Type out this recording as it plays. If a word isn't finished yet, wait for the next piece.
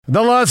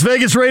The Las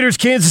Vegas Raiders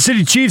Kansas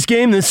City Chiefs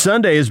game this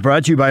Sunday is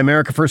brought to you by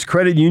America First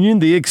Credit Union,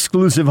 the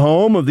exclusive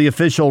home of the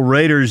official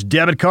Raiders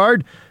debit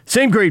card.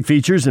 Same great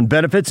features and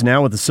benefits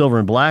now with the silver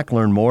and black.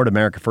 Learn more at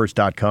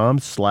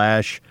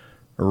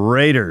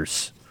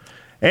americafirst.com/Raiders.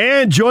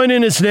 And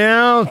joining us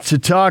now to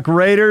talk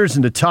Raiders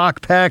and to talk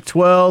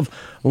Pac-12,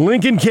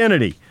 Lincoln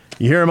Kennedy.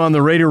 You hear him on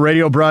the Raider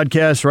radio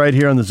broadcast right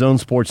here on the Zone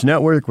Sports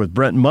Network with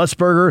Brent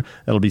Musburger.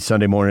 That'll be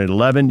Sunday morning at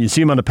 11. You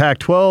see him on the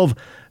Pac-12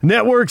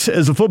 networks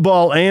as a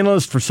football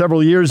analyst for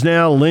several years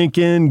now.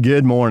 Lincoln,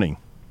 good morning.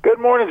 Good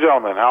morning,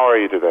 gentlemen. How are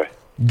you today?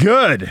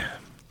 Good.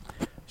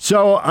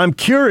 So I'm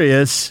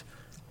curious,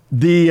 from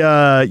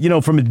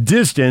a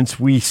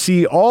distance, we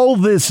see all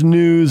this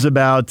news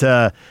about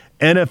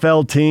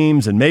NFL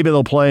teams, and maybe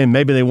they'll play and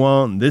maybe they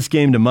won't, and this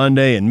game to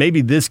Monday and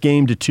maybe this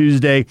game to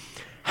Tuesday.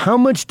 How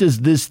much does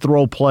this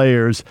throw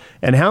players,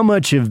 and how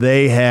much have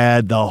they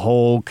had the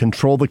whole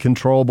control the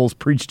controllables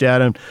preached at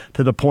them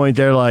to the point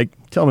they're like,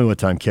 tell me what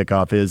time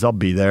kickoff is, I'll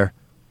be there?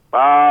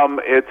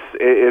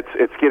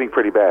 It's getting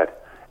pretty bad.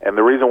 And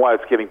the reason why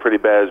it's getting pretty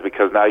bad is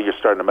because now you're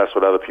starting to mess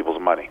with other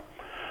people's money.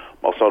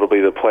 Most notably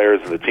the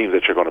players and the teams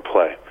that you're going to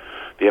play.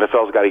 The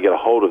NFL's got to get a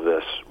hold of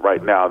this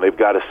right now. They've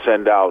got to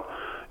send out,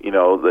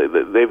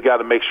 they've got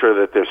to make sure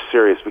that they're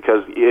serious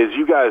because, as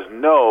you guys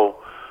know,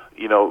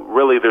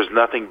 really there's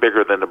nothing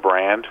bigger than the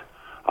brand.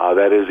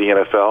 That is the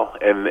NFL,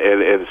 and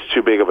it's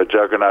too big of a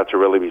juggernaut to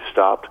really be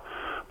stopped.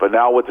 But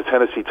now what the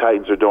Tennessee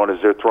Titans are doing is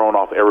they're throwing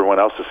off everyone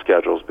else's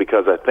schedules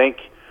because I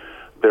think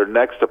their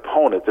next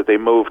opponent that they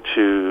moved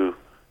to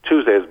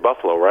Tuesday is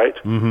Buffalo, right?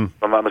 Mm-hmm.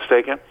 If I'm not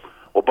mistaken.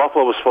 Well,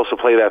 Buffalo was supposed to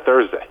play that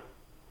Thursday,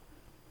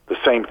 the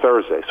same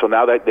Thursday. So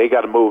now that they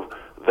got to move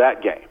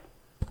that game.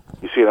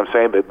 You see what I'm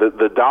saying?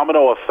 The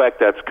domino effect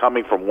that's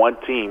coming from one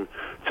team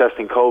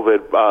testing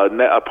COVID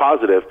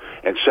positive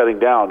and shutting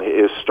down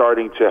is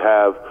starting to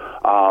have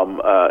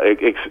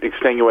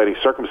extenuating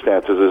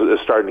circumstances.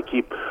 Is starting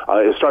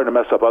to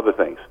mess up other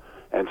things,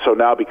 and so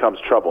now it becomes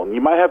trouble. And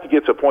you might have to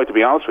get to a point, to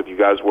be honest with you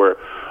guys, where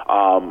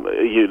they're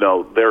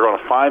going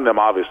to find them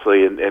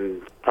obviously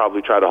and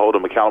probably try to hold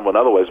them accountable in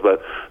other ways,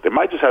 but they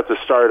might just have to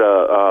start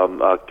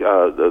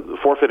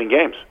forfeiting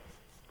games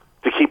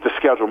to keep the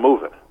schedule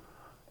moving.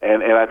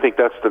 And I think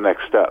that's the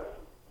next step.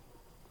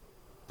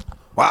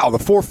 Wow, the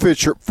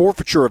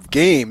forfeiture of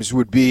games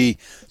would be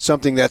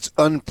something that's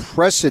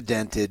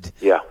unprecedented.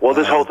 Yeah, well,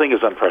 this whole thing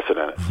is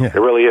unprecedented. It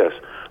really is.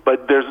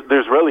 But there's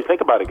really,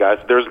 think about it, guys,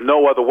 there's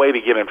no other way to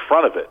get in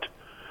front of it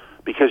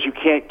because you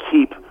can't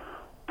keep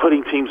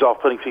putting teams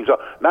off.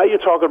 Now you're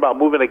talking about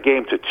moving a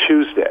game to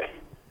Tuesday.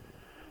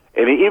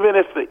 And even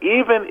if the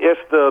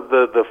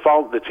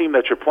team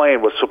that you're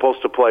playing was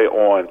supposed to play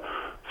on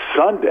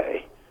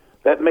Sunday,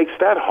 that makes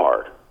that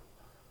hard.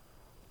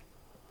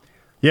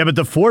 Yeah, but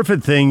the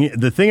forfeit thing,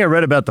 the thing I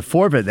read about the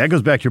forfeit, that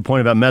goes back to your point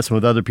about messing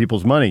with other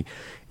people's money.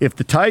 If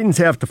the Titans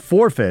have to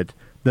forfeit,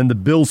 then the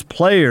Bills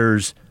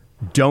players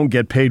don't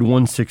get paid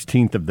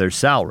 1/16 of their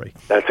salary.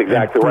 That's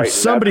exactly right. That's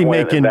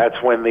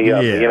when the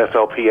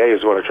NFLPA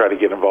is going to try to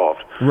get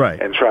involved.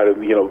 Right. And try to,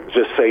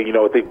 just say,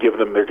 they've given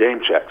them their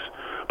game checks.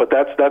 But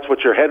that's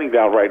what you're heading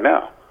down right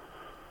now.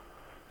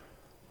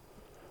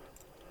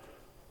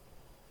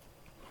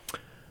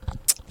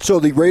 So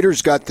the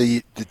Raiders got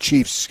the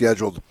Chiefs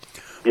scheduled.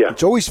 Yeah.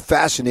 It's always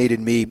fascinated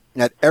me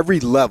at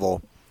every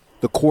level,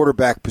 the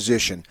quarterback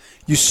position.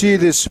 You see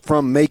this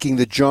from making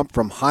the jump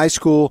from high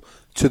school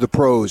to the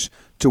pros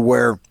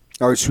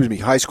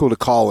high school to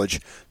college,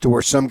 to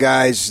where some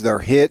guys they're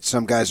hit,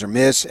 some guys are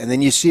miss, and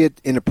then you see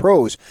it in the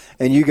pros.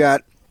 And you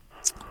got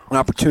an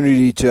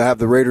opportunity to have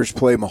the Raiders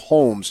play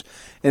Mahomes.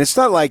 And it's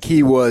not like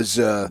he was,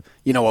 a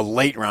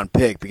late round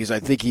pick because I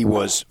think he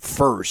was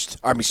first.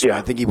 I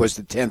think he was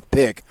the 10th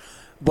pick.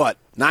 But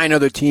 9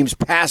 other teams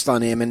passed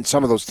on him, and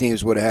some of those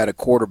teams would have had a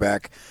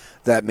quarterback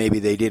that maybe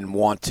they didn't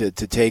want to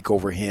take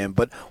over him.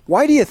 But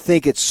why do you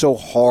think it's so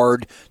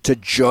hard to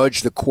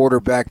judge the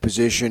quarterback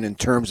position in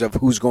terms of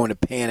who's going to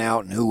pan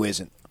out and who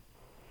isn't?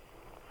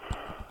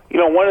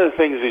 One of the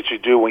things that you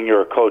do when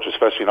you're a coach,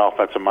 especially an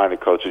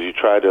offensive-minded coach, is you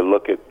try to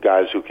look at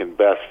guys who can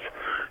best,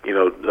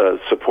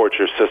 support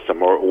your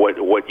system or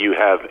what you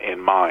have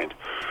in mind.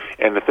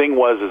 And the thing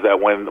is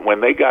that when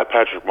they got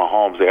Patrick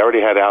Mahomes, they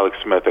already had Alex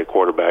Smith at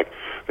quarterback.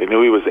 They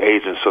knew he was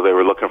aging, so they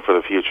were looking for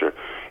the future.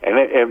 And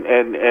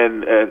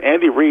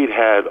Andy Reid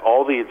had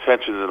all the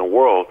intentions in the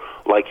world,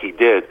 like he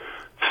did,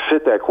 to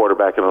sit that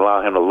quarterback and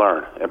allow him to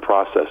learn and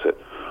process it.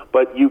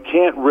 But you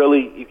can't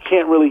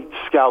really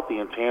scout the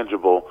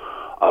intangible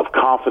of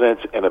confidence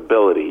and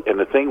ability. And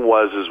the thing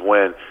is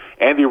when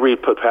Andy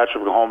Reid put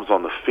Patrick Mahomes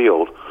on the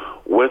field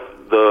with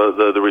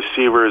the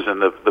receivers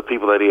and the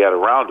people that he had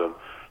around him,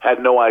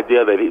 had no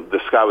idea that the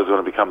sky was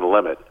going to become the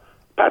limit.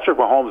 Patrick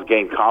Mahomes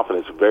gained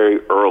confidence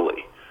very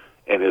early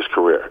in his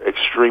career,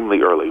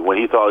 extremely early, when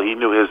he thought he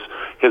knew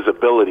his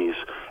abilities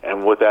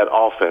and what that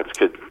offense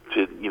could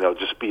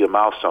just be a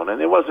milestone.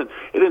 And it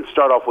didn't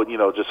start off with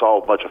just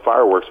all a bunch of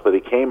fireworks, but he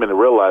came in to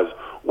realize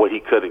what he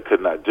could and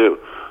could not do.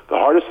 The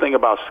hardest thing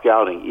about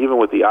scouting, even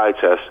with the eye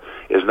test,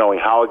 is knowing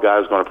how a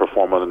guy is going to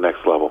perform on the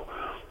next level.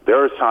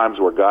 There are times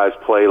where guys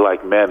play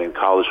like men in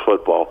college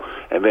football,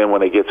 and then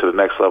when they get to the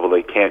next level,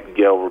 they can't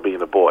get over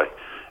being a boy.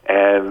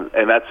 And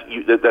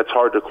that's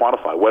hard to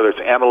quantify. Whether it's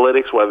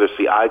analytics, whether it's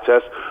the eye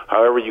test,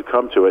 however you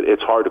come to it,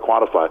 it's hard to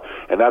quantify.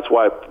 And that's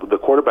why the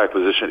quarterback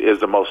position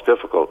is the most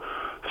difficult.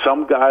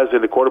 Some guys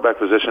in the quarterback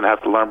position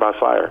have to learn by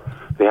fire.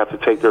 They have to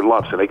take their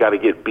lumps, and they got to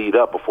get beat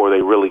up before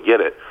they really get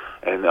it.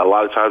 And a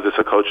lot of times it's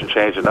a coaching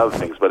change and other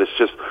things, but it's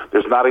just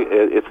it's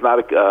not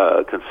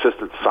a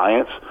consistent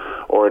science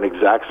or an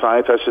exact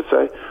science, I should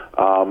say.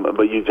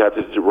 But you have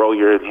to roll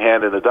your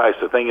hand in the dice.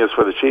 The thing is,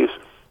 for the Chiefs,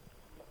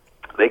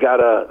 they got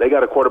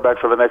a quarterback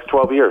for the next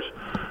 12 years,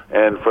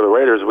 and for the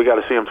Raiders, we got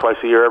to see him twice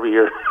a year, every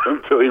year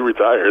until he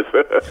retires.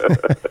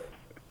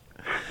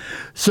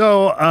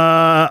 So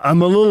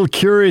I'm a little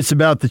curious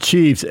about the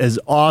Chiefs. As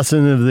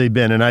awesome as they've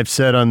been, and I've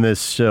said on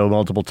this show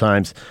multiple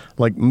times,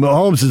 like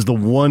Mahomes is the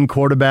one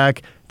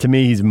quarterback, to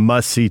me, he's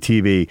must-see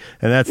TV.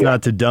 And that's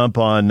not to dump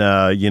on,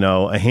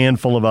 a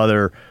handful of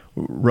other,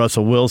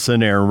 Russell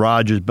Wilson, Aaron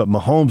Rodgers, but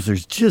Mahomes,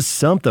 there's just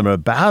something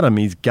about him.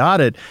 He's got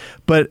it.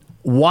 But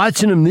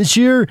watching him this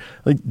year,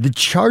 like the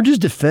Chargers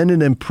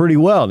defended him pretty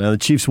well. Now the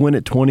Chiefs win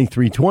at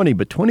 23-20,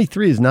 but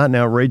 23 is not an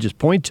outrageous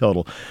point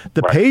total.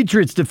 The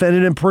Patriots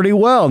defended him pretty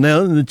well.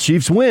 Now the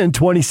Chiefs win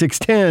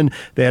 26-10.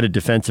 They had a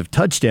defensive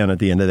touchdown at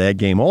the end of that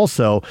game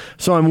also.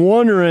 So I'm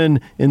wondering,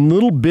 in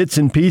little bits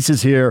and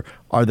pieces here,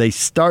 are they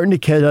starting to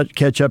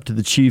catch up to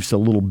the Chiefs a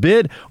little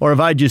bit, or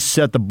have I just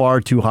set the bar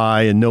too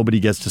high and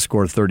nobody gets to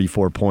score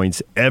 34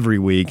 points every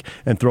week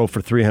and throw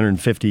for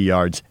 350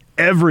 yards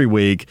every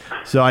week,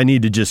 so I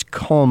need to just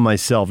calm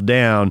myself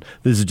down?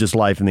 This is just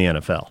life in the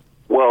NFL.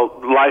 Well,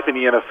 life in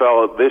the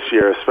NFL this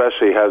year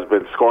especially has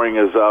been scoring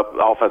is up,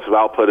 offensive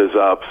output is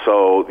up,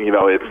 so,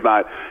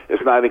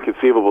 it's not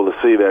inconceivable to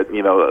see that,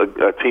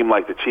 a team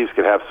like the Chiefs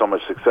could have so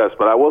much success.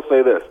 But I will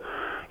say this,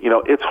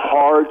 it's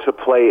hard to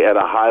play at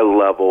a high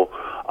level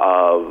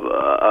of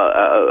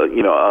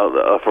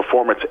a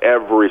performance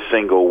every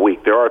single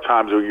week. There are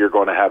times where you're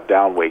going to have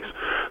down weeks.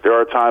 There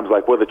are times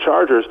like with the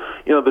Chargers,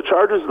 the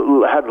Chargers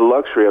had the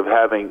luxury of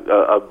having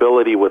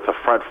ability with the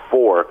front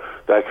four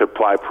that could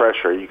apply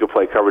pressure. You could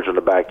play coverage on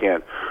the back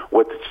end.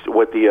 What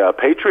the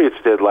Patriots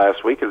did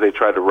last week is they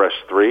tried to rush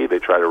 3, they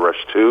tried to rush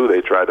 2,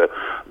 they tried to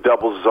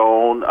double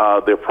zone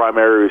their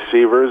primary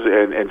receivers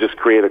and just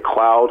create a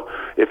cloud,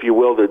 if you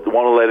will, that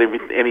won't let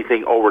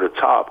anything over the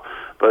top.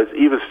 But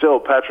even still,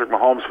 Patrick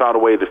Mahomes found a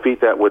way to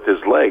defeat that with his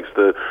legs.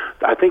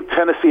 I think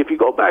Tennessee, if you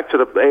go back to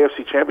the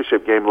AFC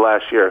Championship game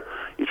last year,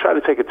 you try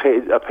to take a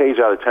page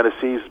out of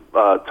Tennessee's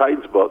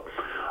Titans book.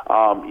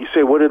 You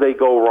say, where did they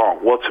go wrong?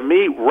 Well, to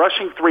me,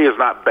 rushing 3 is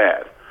not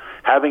bad.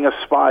 Having a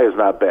spy is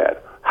not bad.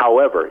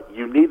 However,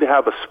 you need to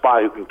have a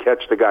spy who can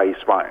catch the guy he's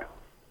spying.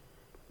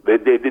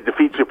 It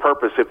defeats your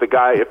purpose if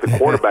the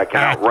quarterback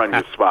can outrun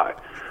your spy.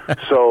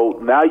 So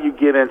now you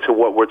get into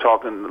what we're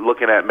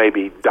looking at,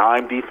 maybe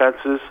dime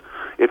defenses,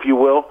 if you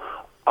will.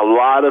 A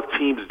lot of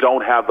teams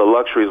don't have the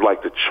luxuries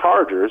like the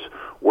Chargers,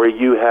 where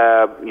you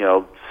have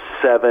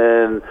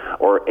 7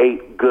 or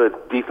 8 good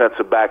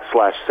defensive back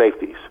 /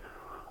 safeties.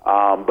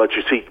 But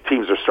you see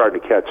teams are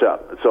starting to catch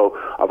up. So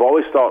I've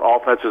always thought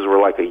offenses were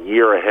like a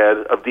year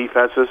ahead of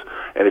defenses,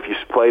 and if you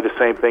play the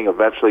same thing,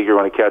 eventually you're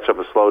going to catch up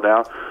and slow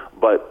down.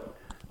 But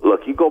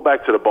look, you go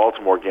back to the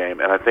Baltimore game,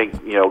 and I think,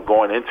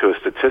 going into it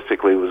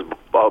statistically, was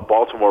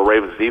Baltimore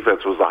Ravens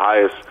defense was the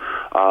highest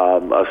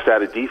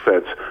stated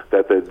defense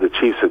that the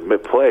Chiefs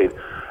had played.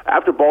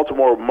 After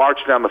Baltimore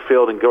marched down the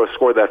field and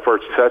scored that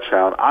first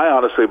touchdown, I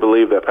honestly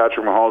believe that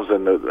Patrick Mahomes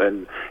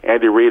and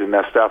Andy Reid and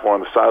that staff were on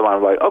the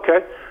sideline like,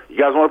 okay, you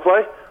guys want to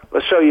play?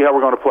 Let's show you how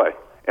we're going to play.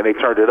 And they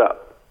turned it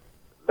up.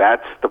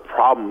 That's the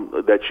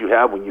problem that you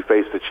have when you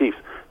face the Chiefs.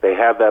 They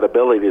have that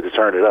ability to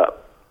turn it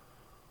up.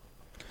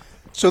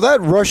 So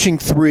that rushing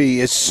 3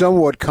 is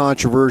somewhat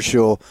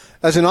controversial.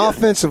 As an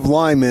offensive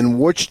lineman,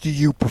 which do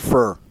you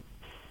prefer?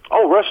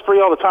 Oh, rush 3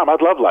 all the time.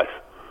 I'd love life.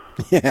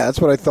 Yeah, that's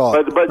what I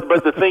thought.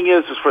 But the thing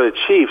is for the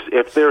Chiefs,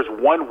 if there's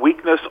one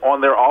weakness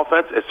on their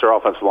offense, it's their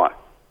offensive line.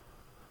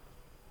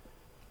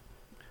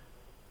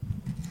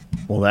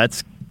 Well,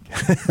 that's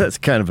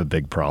kind of a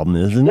big problem,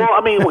 isn't it? Well,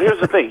 I mean,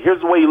 here's the thing.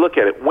 Here's the way you look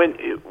at it.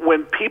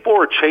 When people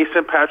are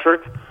chasing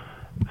Patrick,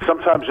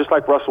 sometimes just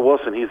like Russell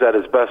Wilson, he's at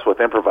his best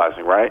with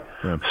improvising, right?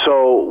 Yeah.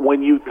 So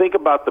when you think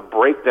about the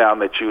breakdown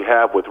that you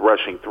have with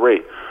rushing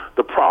 3,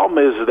 the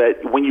problem is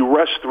that when you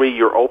rush 3,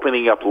 you're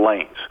opening up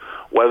lanes.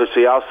 Whether it's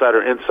the outside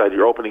or inside,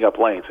 you're opening up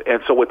lanes.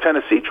 And so what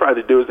Tennessee tried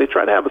to do is they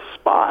tried to have a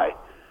spy.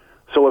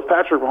 So if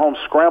Patrick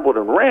Mahomes scrambled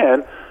and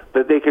ran,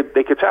 that they could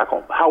tackle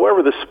him.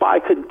 However, the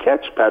spy couldn't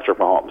catch Patrick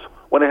Mahomes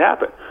when it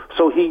happened.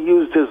 So he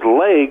used his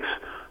legs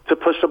to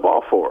push the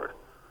ball forward.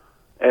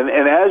 And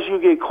as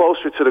you get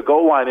closer to the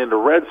goal line in the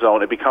red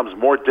zone, it becomes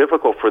more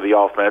difficult for the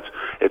offense.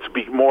 It's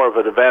more of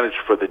an advantage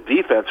for the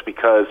defense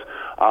because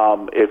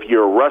if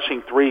you're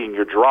rushing 3 and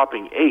you're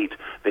dropping 8,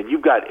 then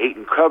you've got 8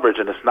 in coverage,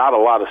 and it's not a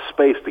lot of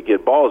space to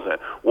get balls in.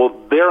 Well,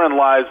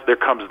 there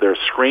comes their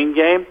screen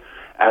game,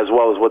 as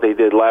well as what they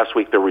did last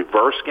week, the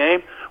reverse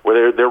game,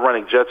 where they're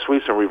running jet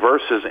sweeps and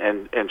reverses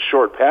and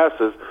short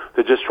passes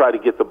to just try to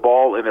get the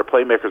ball in their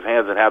playmakers'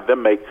 hands and have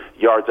them make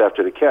yards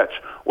after the catch,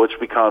 which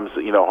becomes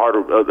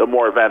harder, a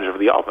more advantage of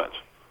the offense.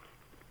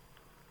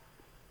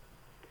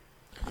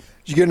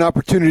 Did you get an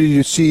opportunity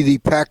to see the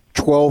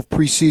Pac-12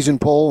 preseason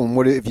poll?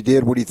 And if you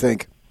did, what do you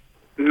think?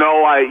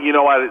 No,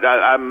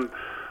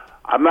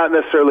 I'm not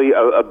necessarily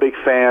a big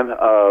fan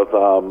of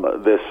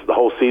the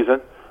whole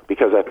season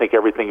because I think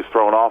everything is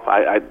thrown off.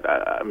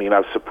 I mean,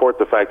 I support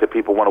the fact that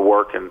people want to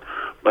work and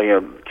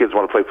kids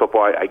want to play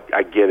football.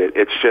 I get it.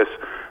 It's just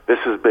this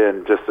has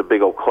been just a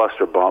big old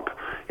cluster bump,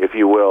 if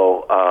you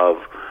will, of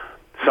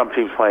some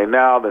teams playing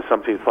now, then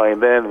some teams playing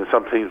then, and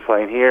some teams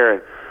playing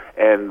here.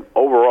 And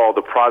overall,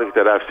 the product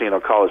that I've seen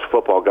on college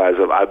football, guys,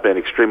 I've been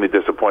extremely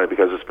disappointed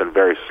because it's been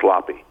very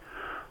sloppy.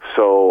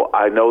 So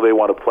I know they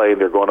want to play, and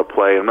they're going to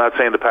play. I'm not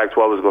saying the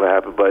Pac-12 is going to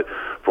happen, but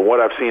from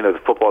what I've seen of the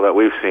football that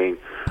we've seen,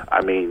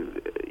 I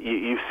mean,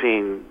 you've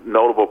seen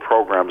notable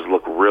programs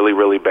look really,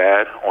 really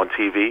bad on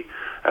TV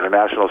at a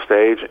national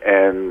stage,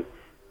 and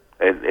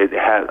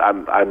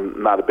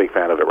I'm not a big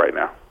fan of it right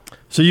now.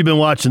 So you've been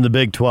watching the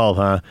Big 12,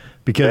 huh?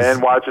 Been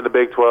watching the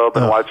Big 12,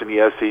 been watching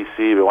the SEC,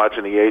 been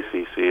watching the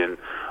ACC, and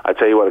I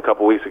tell you what, a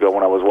couple weeks ago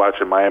when I was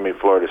watching Miami and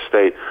Florida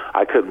State,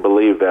 I couldn't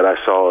believe that I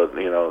saw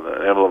the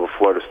emblem of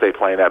Florida State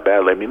playing that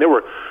badly. I mean, there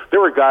were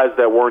guys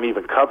that weren't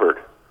even covered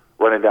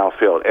running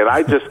downfield, and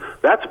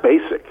that's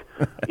basic.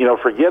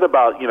 Forget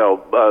about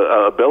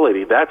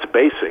ability. That's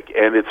basic,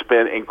 and it's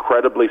been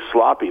incredibly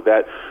sloppy.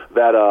 That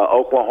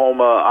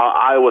Oklahoma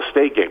Iowa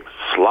State game,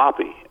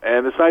 sloppy,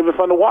 and it's not even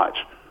fun to watch.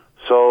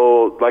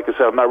 So, like I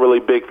said, I'm not really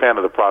a big fan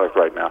of the product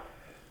right now.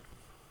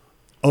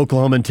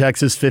 Oklahoma and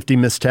Texas, 50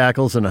 missed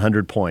tackles and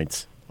 100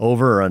 points.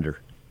 Over or under?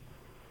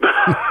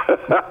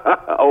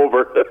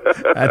 Over.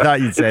 I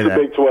thought you'd say it's that.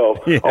 Big 12.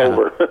 Yeah.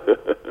 Over.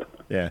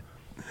 Yeah.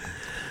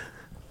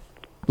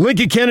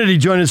 Lincoln Kennedy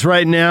joining us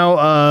right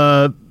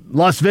now.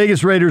 Las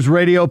Vegas Raiders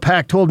radio,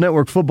 Pac-12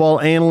 Network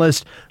football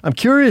analyst. I'm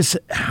curious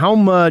how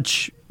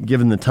much,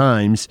 given the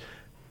times,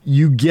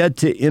 you get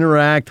to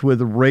interact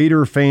with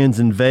Raider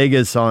fans in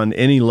Vegas on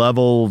any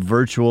level,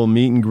 virtual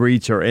meet and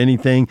greets or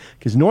anything?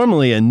 Because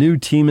normally a new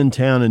team in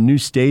town, a new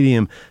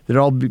stadium, there'd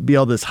all be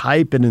all this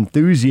hype and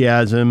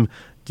enthusiasm.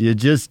 Do you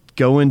just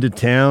go into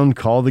town,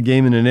 call the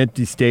game in an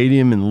empty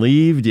stadium, and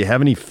leave? Do you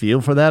have any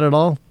feel for that at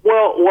all?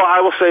 Well,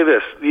 I will say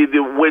this.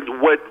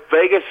 What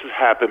Vegas has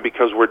happened,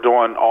 because we're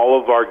doing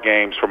all of our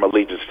games from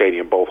Allegiant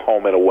Stadium, both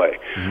home and away.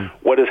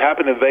 Mm-hmm. What has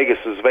happened in Vegas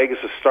is Vegas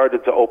has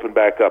started to open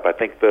back up. I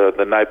think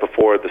the night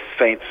before the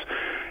Saints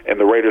and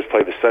the Raiders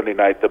played the Sunday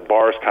night, the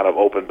bars kind of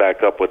opened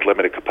back up with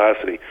limited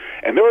capacity.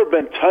 And there have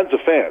been tons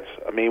of fans.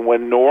 I mean,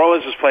 when New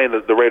Orleans was playing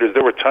the Raiders,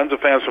 there were tons of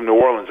fans from New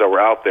Orleans that were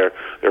out there.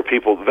 There are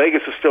people.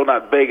 Vegas is still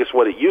not Vegas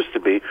what it used to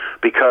be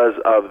because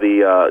of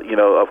the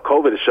of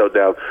COVID has shut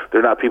down. There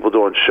are not people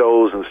doing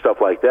shows and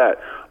stuff like that.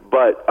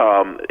 But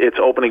it's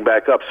opening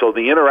back up. So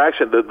the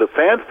interaction, the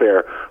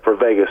fanfare for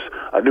Vegas,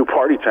 a new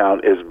party town,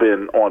 has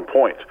been on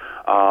point.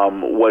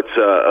 What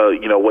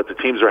the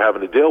teams are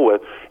having to deal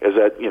with is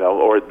that,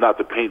 or not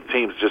the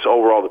teams, just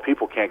overall the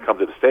people can't come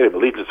to the stadium.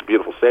 Allegiant's a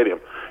beautiful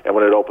stadium, and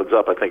when it opens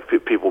up, I think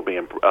people will be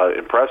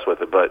impressed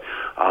with it, but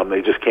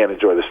they just can't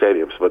enjoy the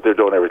stadiums. But they're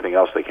doing everything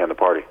else they can to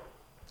party.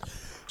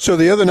 So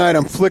the other night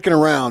I'm flicking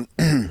around,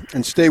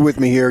 and stay with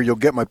me here, you'll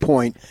get my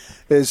point,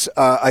 is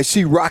I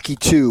see Rocky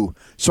II,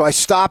 so I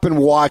stop and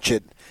watch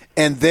it,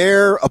 and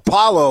there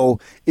Apollo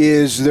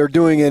they're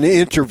doing an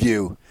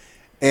interview,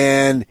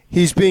 and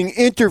he's being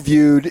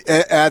interviewed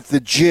at the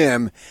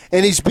gym,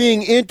 and he's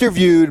being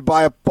interviewed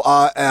by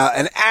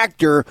an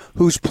actor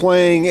who's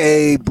playing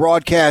a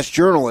broadcast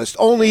journalist.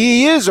 Only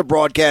he is a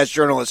broadcast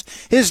journalist.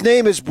 His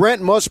name is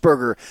Brent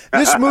Musburger.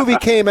 This movie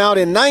came out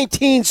in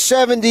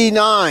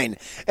 1979,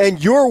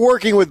 and you're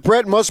working with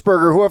Brent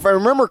Musburger, who, if I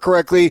remember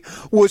correctly,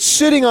 was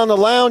sitting on the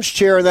lounge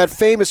chair in that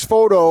famous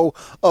photo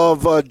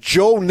of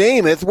Joe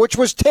Namath, which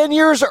was 10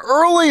 years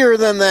earlier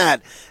than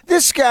that.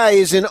 This guy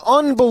is an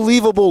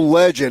unbelievable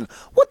legend.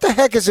 What the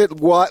heck is it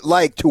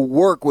like to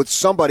work with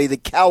somebody the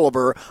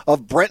caliber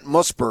of Brent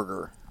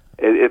Musburger?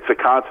 It's a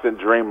constant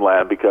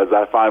dreamland because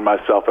I find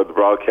myself at the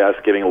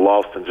broadcast getting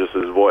lost in just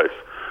his voice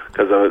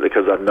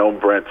because I've known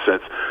Brent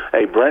since.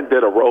 Hey, Brent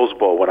did a Rose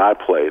Bowl when I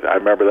played. I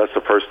remember that's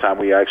the first time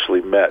we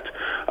actually met,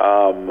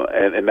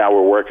 and now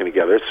we're working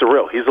together. It's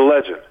surreal. He's a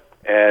legend.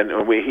 And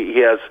he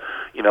has,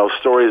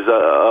 stories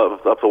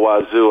up the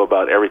wazoo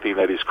about everything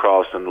that he's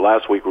crossed. And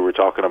last week we were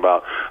talking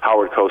about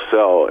Howard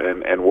Cosell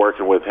and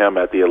working with him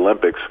at the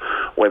Olympics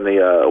when the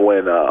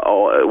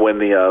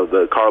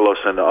Carlos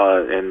and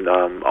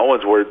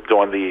Owens were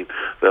doing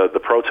the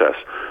protest.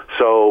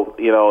 So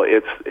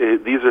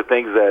these are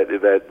things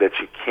that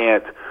you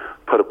can't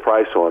put a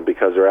price on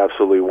because they're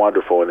absolutely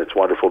wonderful, and it's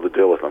wonderful to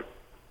deal with them.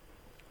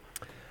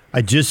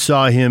 I just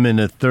saw him in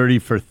a 30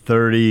 for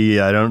 30.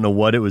 I don't know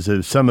what it was. It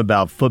was some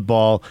about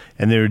football,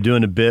 and they were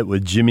doing a bit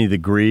with Jimmy the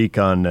Greek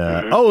on.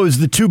 It was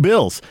the two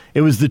Bills.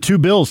 It was the two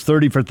Bills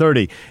 30 for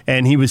 30,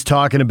 and he was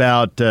talking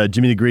about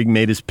Jimmy the Greek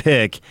made his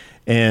pick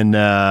and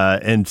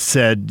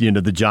said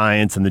the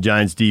Giants and the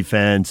Giants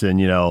defense and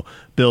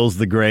Bills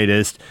the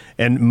greatest.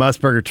 And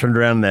Musburger turned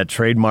around in that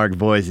trademark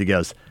voice. He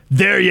goes,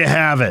 "There you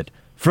have it."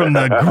 From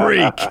the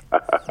Greek.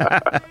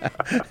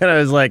 And I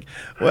was like,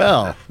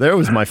 well, there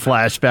was my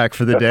flashback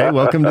for the day.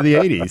 Welcome to the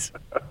 80s.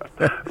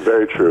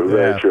 Very true,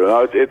 very true.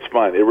 No, it's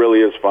fun. It really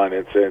is fun.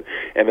 And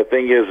the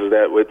thing is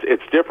that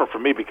it's different for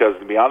me because,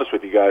 to be honest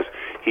with you guys,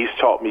 he's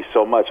taught me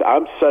so much.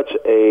 I'm such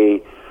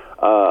a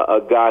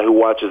guy who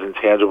watches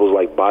intangibles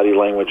like body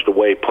language, the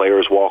way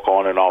players walk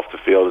on and off the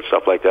field and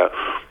stuff like that.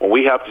 When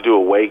we have to do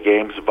away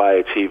games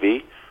via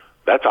TV,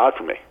 that's odd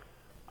for me.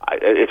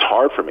 It's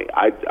hard for me.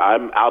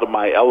 I'm out of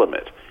my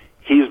element.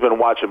 He's been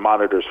watching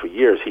monitors for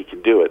years. He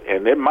can do it.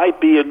 And it might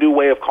be a new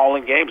way of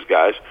calling games,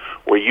 guys,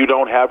 where you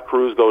don't have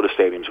crews go to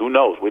stadiums. Who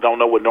knows? We don't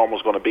know what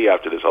normal's going to be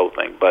after this whole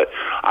thing. But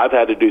I've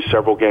had to do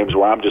several games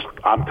where I'm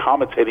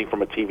commentating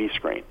from a TV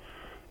screen.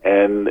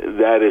 And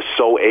that is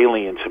so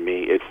alien to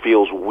me. It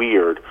feels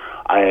weird.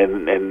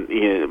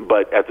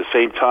 But at the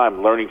same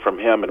time, learning from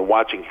him and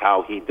watching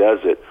how he does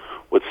it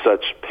with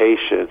such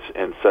patience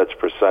and such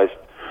precise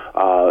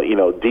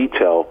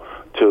detail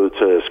to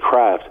his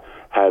craft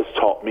has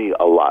taught me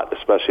a lot,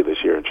 especially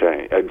this year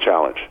in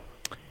Challenge.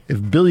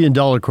 If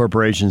billion-dollar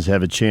corporations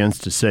have a chance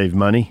to save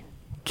money,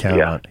 count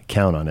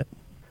on it.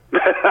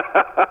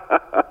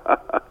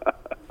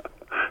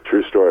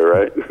 True story,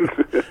 right?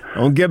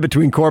 Don't get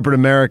between corporate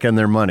America and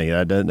their money.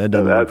 That doesn't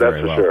work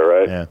very well. That's for sure,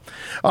 right? Yeah.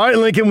 All right,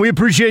 Lincoln, we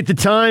appreciate the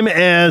time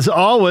as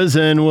always,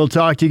 and we'll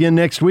talk to you again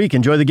next week.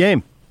 Enjoy the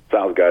game.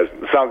 Sounds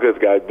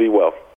good, guys. Be well.